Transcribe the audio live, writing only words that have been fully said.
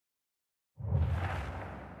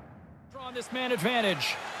On this man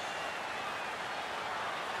advantage.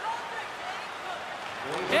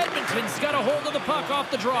 Edmonton's got a hold of the puck off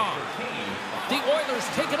the draw. The Oilers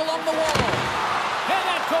take it along the wall. And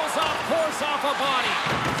that goes off, pours off a body.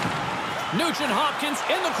 Nugent Hopkins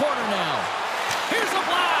in the corner now. Here's a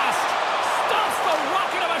blast. Stops the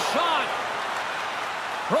rocket of a shot.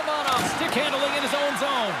 Romanov stick handling in his own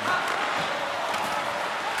zone.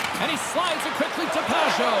 And he slides it quickly to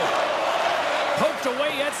Pajot. Poked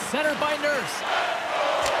away yet centered by Nurse.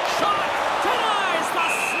 Shot! Denies the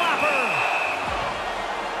slapper!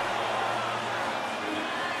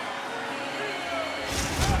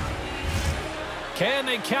 Can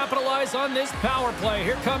they capitalize on this power play?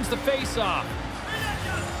 Here comes the face-off.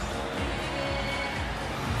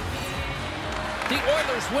 The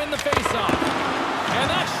Oilers win the face-off. And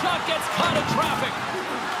that shot gets caught in traffic.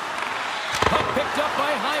 Puck picked up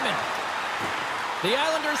by Hyman. The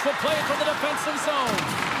Islanders will play it from the defensive zone.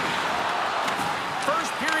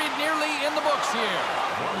 First period nearly in the books here.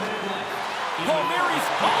 Palmieri's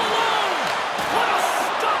all alone. What a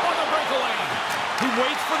stop on the breakaway. He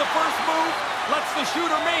waits for the first move, lets the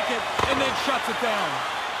shooter make it, and then shuts it down.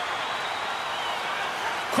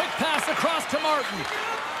 Quick pass across to Martin.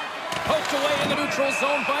 Poked away in the neutral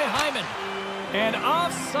zone by Hyman. And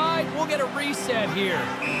offside, we'll get a reset here.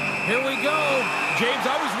 Here we go. James,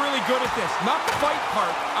 I was really good at this. Not the fight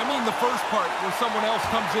part. I mean the first part where someone else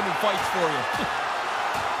comes in and fights for you.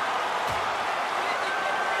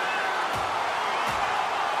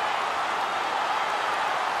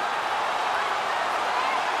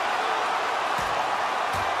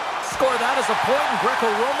 Score that as a point in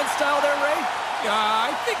Greco-Roman style there, Ray?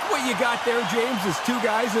 I think what you got there, James, is two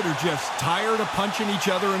guys that are just tired of punching each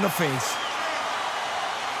other in the face.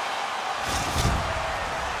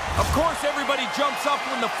 Of course, everybody jumps up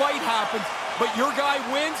when the fight happens, but your guy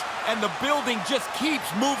wins, and the building just keeps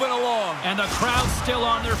moving along. And the crowd's still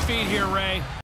on their feet here, Ray.